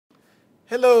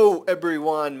Hello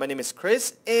everyone, my name is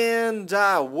Chris and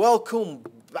welcome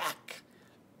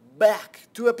back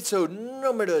to episode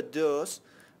numero dos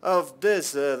of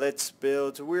this Let's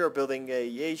Build. We are building a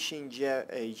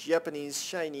Japanese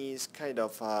Chinese kind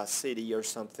of city or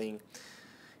something,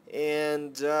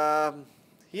 and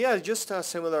yeah, just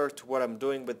similar to what I'm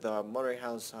doing with the Monterey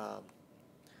House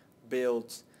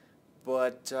builds,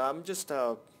 but I'm just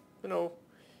you know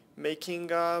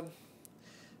making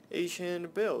Asian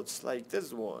builds like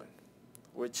this one,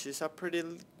 which is a pretty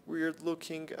weird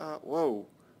looking, whoa,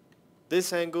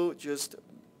 this angle just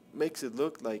makes it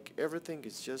look like everything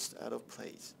is just out of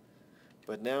place.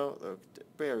 But now, look,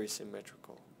 very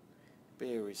symmetrical,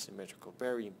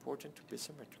 very important to be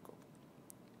symmetrical.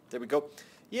 There we go.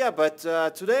 Yeah, but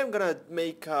today I'm gonna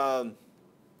make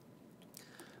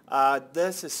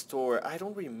this store. I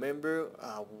don't remember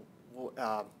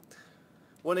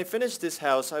when I finished this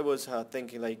house, I was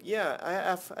thinking like, yeah,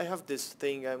 I have this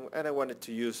thing and I wanted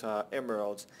to use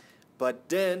emeralds, but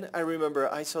then I remember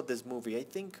I saw this movie. I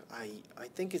think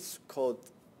it's called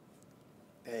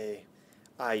a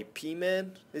IP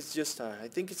Man. It's just I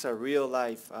think it's a real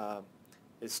life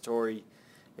story,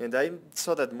 and I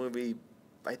saw that movie.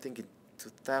 I think in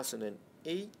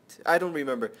 2008. I don't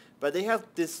remember, but they have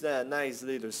this nice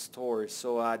little store.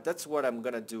 So that's what I'm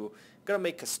gonna do. Gonna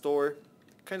make a store,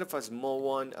 kind of a small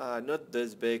one, not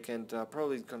this big, and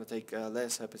probably gonna take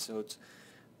less episodes.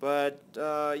 But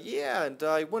yeah, and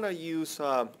I wanna use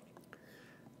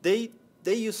they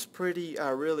they use pretty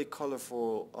really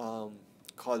colorful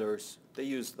colors. They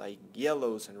use like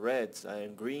yellows and reds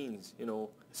and greens.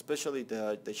 Especially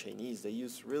the Chinese. They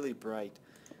use really bright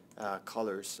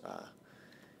colors.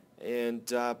 And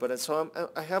but so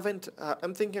I haven't.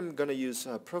 I'm thinking I'm gonna use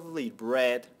probably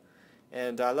red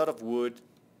and a lot of wood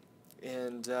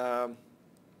and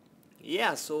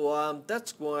yeah, so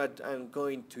that's what I'm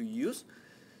going to use.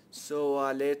 So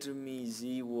let me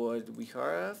see what we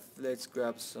have. Let's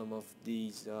grab some of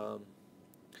these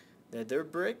nether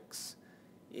bricks,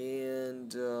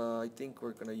 and I think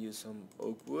we're gonna use some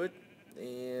oak wood,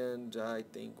 and I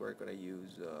think we're gonna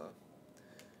use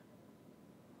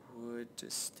wood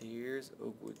to stairs,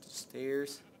 oak wood to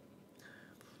stairs.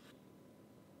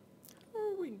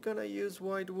 Are we gonna use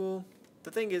white wool?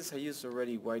 The thing is, I used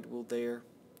already white wool there.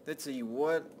 Let's see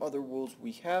what other wools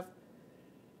we have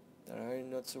that are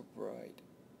not so bright.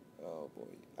 Oh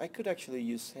boy, I could actually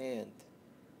use sand.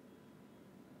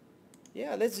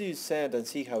 Yeah, let's use sand and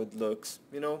see how it looks.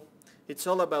 It's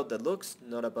all about the looks,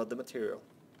 not about the material.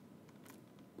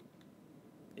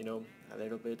 A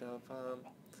little bit of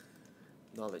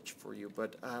knowledge for you,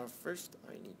 but first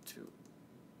I need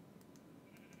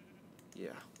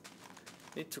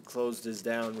to close this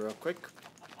down real quick.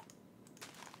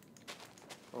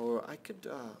 Or I could,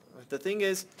 the thing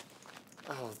is,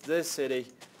 this city,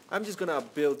 I'm just gonna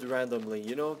build randomly,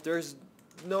 there's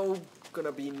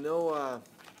gonna be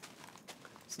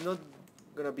it's not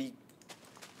gonna be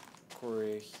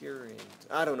coherent.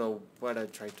 I don't know what I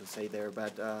tried to say there,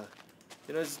 but,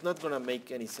 it's not gonna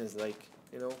make any sense, like,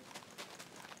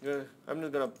 I'm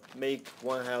not gonna make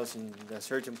one house in a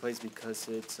certain place because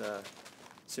it's,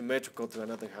 symmetrical to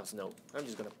another house. No, I'm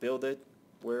just gonna build it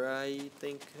where I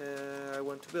think I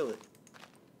want to build it.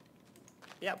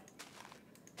 Yep.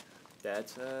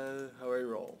 That's how I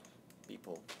roll,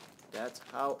 people. That's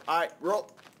how I roll.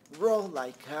 Roll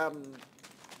like I'm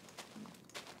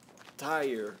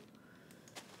tired.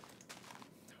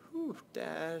 Whew,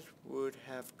 that would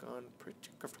have gone pretty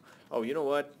comfortable. Oh, you know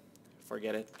what?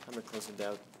 Forget it. I'm gonna close it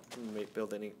out. I'm gonna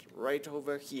building it right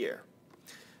over here.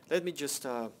 Let me just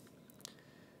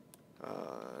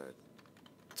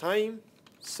time,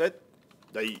 set,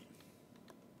 day.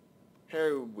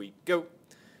 Here we go.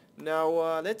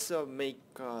 Now let's make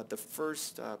the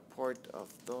first part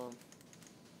of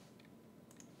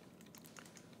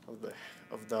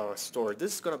the store.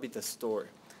 This is gonna be the store,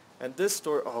 and this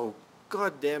store. Oh,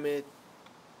 god damn it!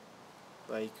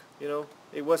 Like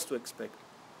it was to expect.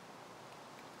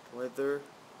 Weather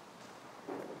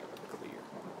clear.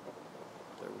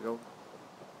 There we go.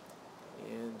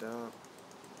 And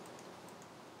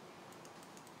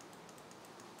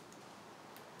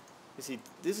you see,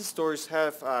 these stores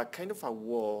have kind of a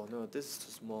wall. No, this is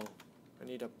too small. I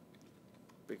need a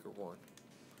bigger one.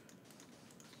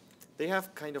 They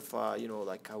have kind of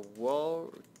like a wall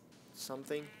or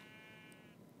something.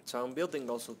 So I'm building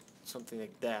also something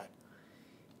like that.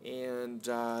 And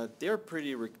they're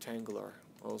pretty rectangular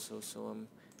also. So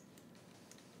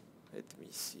let me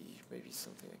see, maybe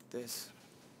something like this.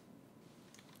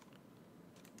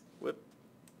 Whip.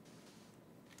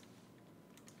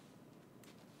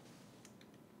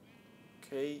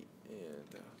 Okay,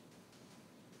 and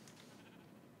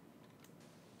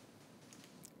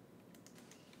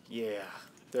Yeah,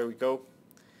 there we go.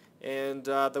 And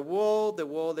the wall,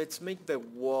 let's make the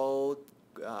wall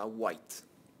white.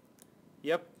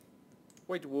 Yep,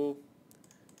 white wool.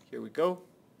 Here we go.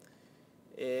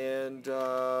 And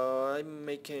I'm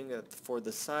making it for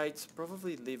the sides,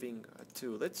 probably leaving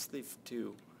 2. Let's leave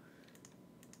 2.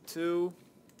 2.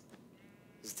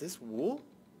 Is this wool?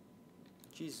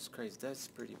 Jesus Christ, that's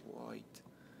pretty white.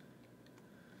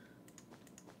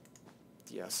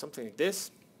 Yeah, something like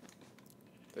this.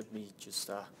 Let me just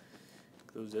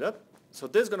close it up. So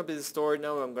this is gonna be the story.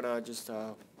 Now I'm gonna just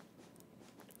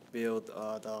build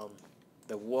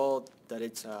the wall that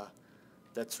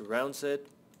that surrounds it,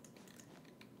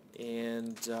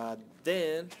 and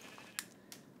then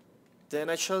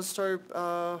I shall start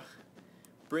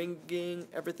bringing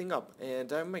everything up,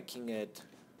 and I'm making it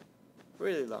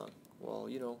really long. Well,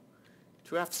 you know,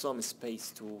 to have some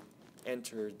space to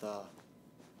enter the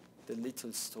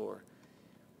little store.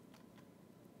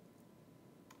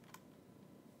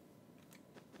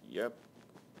 Yep.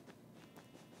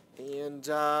 And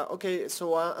okay,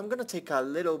 so I'm gonna take a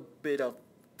little bit of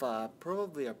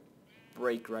probably a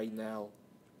break right now.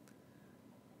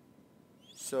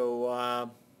 So I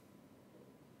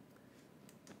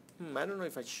don't know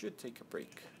if I should take a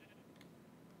break,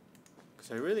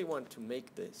 because I really want to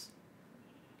make this,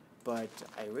 but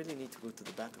I really need to go to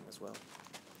the bathroom as well.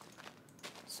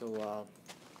 So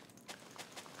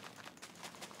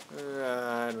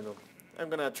I don't know. I'm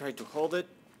gonna try to hold it.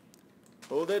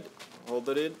 Hold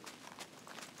it in.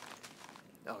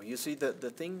 Oh, you see the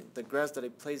thing, the grass that I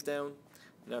placed down?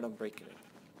 Now I'm breaking it.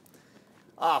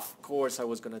 Of course I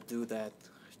was gonna do that.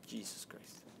 Jesus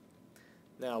Christ.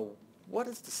 Now, what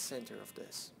is the center of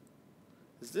this?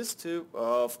 Is this 2?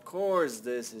 Of course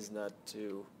this is not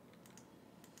 2.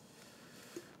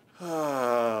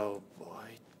 Oh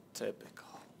boy,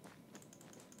 typical.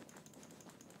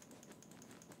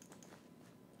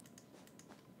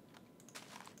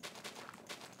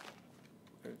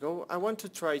 There we go. I want to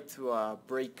try to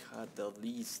break the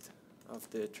least of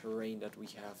the terrain that we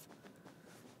have.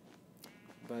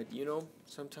 But you know,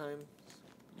 sometimes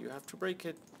you have to break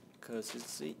it, because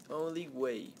it's the only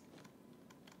way.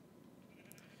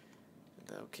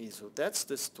 Okay, so that's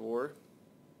the store.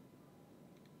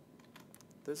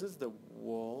 This is the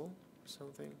wall,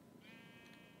 something.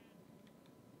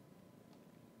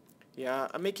 Yeah,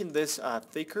 I'm making this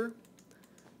thicker,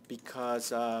 because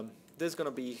this is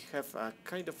gonna have a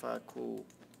kind of a cool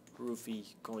roofy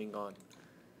going on.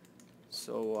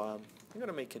 So I'm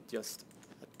gonna make it just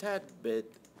a tad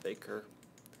bit thicker.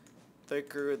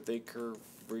 Thicker.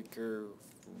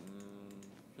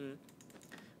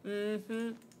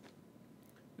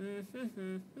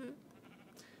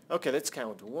 Okay, let's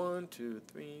count. 1, 2,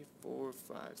 3, 4,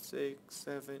 5, 6,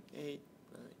 7, 8,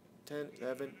 9, 10,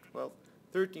 11, 12,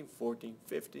 13, 14,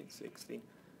 15, 16,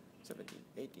 17,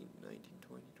 18, 19,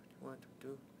 20, 21,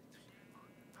 22,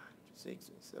 5,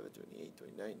 6, 7, 28,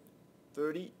 29,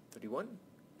 30, 31.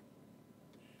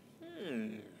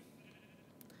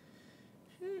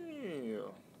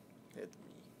 Hit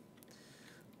me.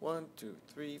 1, 2,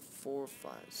 3, 4,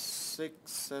 5,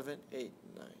 6, 7, 8,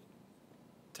 9,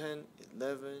 10,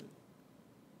 11,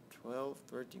 12,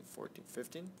 13, 14,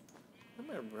 15. Am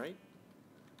I right?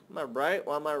 Am I right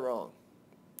or am I wrong?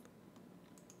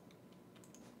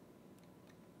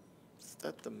 Is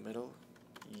that the middle?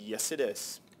 Yes, it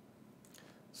is.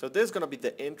 So this is going to be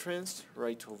the entrance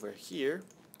right over here.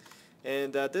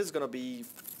 And this is going to be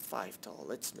 5 tall.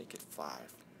 Let's make it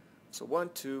 5. So 1,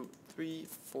 2, 3,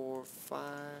 4,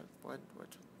 5. 1,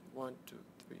 2,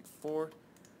 3, 4,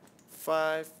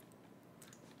 5.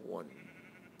 1,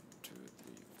 2,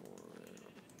 3, 4.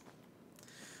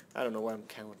 I don't know what I'm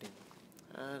counting.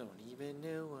 I don't even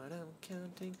know what I'm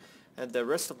counting. And the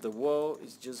rest of the wall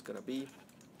is just gonna be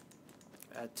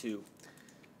 2.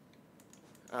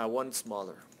 1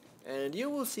 smaller. And you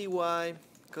will see why,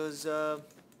 because the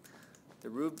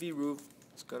roofy roof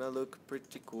is gonna look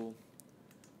pretty cool.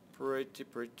 Pretty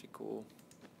cool.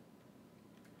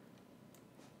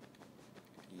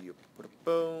 You put a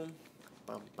boom.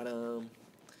 Bum ba-dum.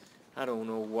 I don't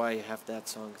know why I have that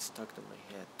song stuck in my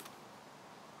head.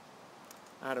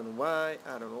 I don't know why.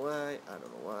 I don't know why. I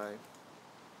don't know why.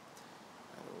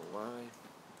 I don't know why.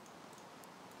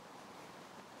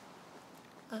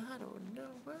 I don't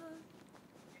know why.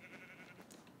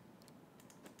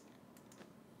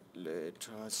 Let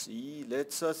us see.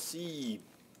 Let's see.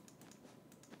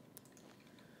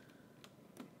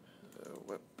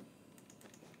 What?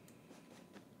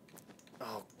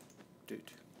 Oh,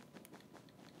 dude.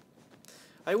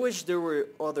 I wish there were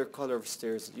other color of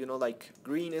stairs, you know, like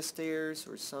green stairs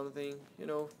or something, you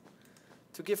know,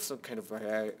 to give some kind of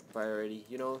variety,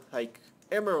 you know, like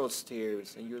emerald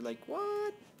stairs, and you're like,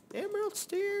 what? Emerald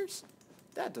stairs?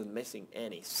 That doesn't make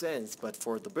any sense, but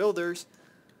for the builders,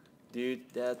 dude,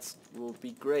 that will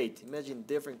be great. Imagine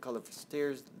different color for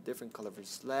stairs, different color for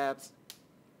slabs.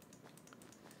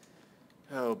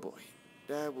 Oh boy,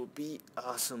 that will be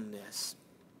awesomeness.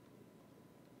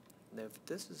 Now if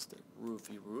this is the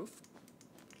roofy roof,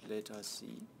 let us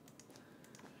see.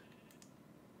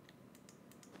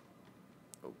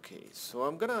 Okay, so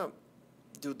I'm gonna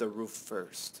do the roof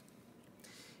first.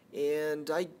 And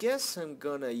I guess I'm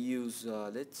gonna use,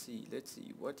 let's see,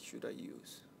 what should I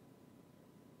use?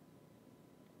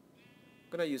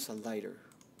 I'm gonna use a lighter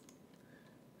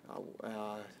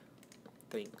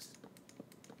things.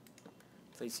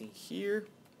 Placing here,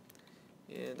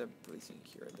 and I'm placing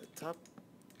here at the top.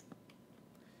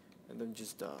 And I'm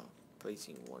just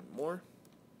placing one more,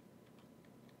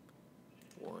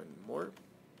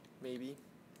 maybe.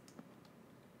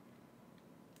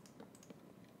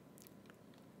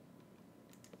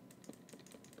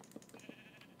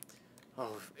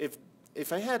 Oh,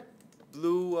 if I had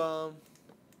blue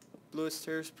blue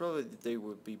stairs, probably they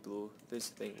would be blue. This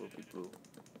thing would be blue,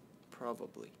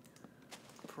 probably.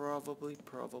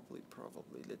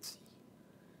 Let's see.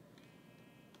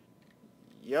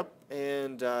 Yep,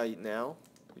 and now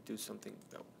we do something.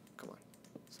 No, come on,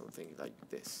 something like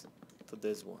this to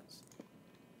these ones,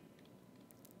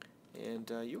 and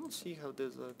you will see how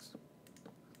this looks.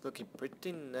 Looking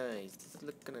pretty nice. This is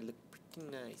gonna look pretty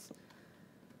nice.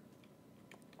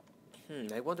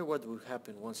 I wonder what will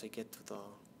happen once I get to the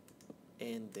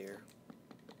end there.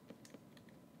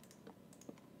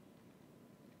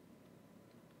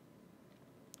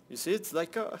 You see, it's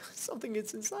like something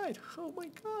is inside. Oh my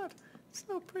god,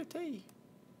 so pretty.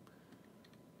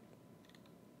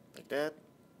 Like that.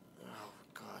 Oh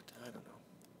god, I don't know.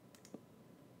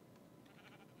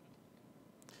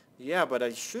 Yeah, but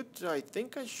I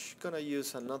think I gonna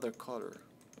use another color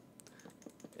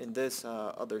in this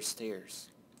other stairs.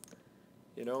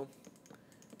 You know?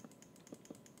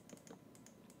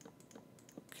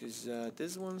 Because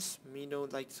this one's me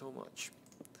don't like so much.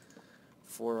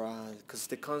 For because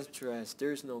the contrast,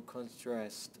 there's no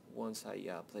contrast once I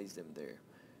place them there.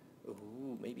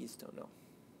 Ooh, maybe it's don't know.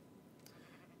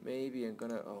 Maybe I'm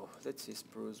gonna let's see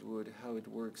spruce wood how it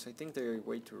works. I think they're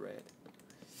way too red.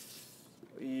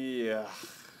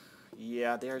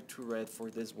 Yeah, they are too red for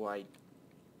this white.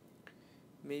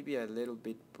 Maybe a little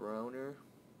bit browner,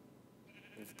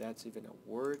 if that's even a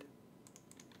word.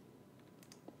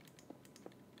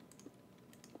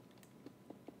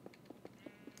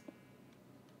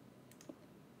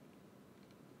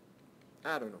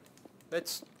 I don't know.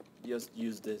 Let's just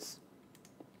use this.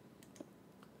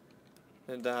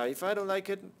 And if I don't like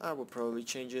it, I will probably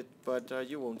change it, but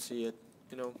you won't see it,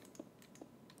 you know.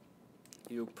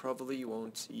 You probably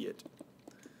won't see it.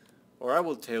 Or I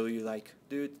will tell you like,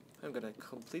 dude, I'm gonna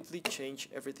completely change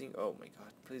everything. Oh my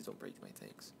god, please don't break my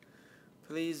things.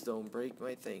 Please don't break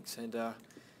my things. And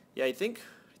yeah, I think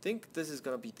this is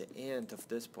gonna be the end of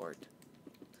this part.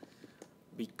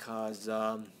 Because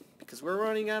we're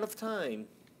running out of time.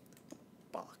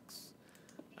 Bollocks.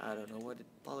 I don't know what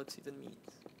bollocks even means.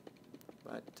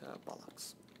 But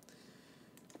bollocks.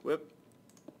 Whip.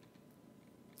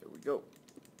 There we go.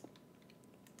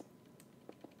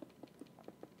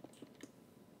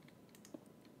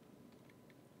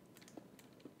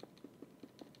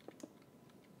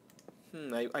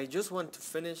 I just want to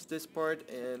finish this part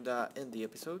and end the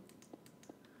episode.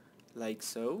 Like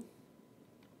so.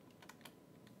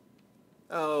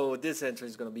 Oh, this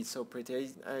entrance is gonna be so pretty.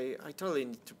 I totally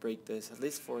need to break this, at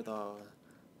least for the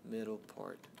middle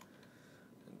part.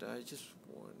 And I just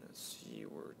wanna see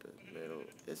where the middle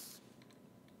is.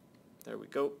 There we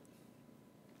go.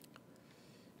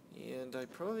 And I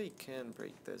probably can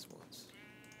break this once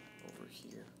over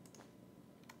here.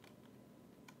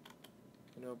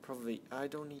 You know, probably I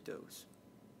don't need those.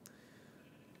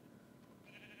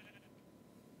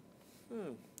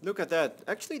 Look at that.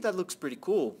 Actually, that looks pretty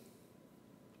cool.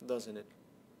 Doesn't it?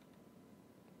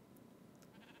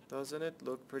 Doesn't it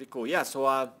look pretty cool? Yeah, so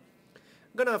I'm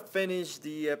gonna finish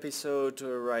the episode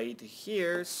right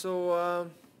here. So,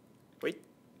 wait.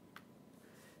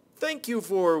 Thank you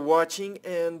for watching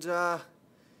and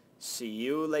see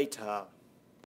you later.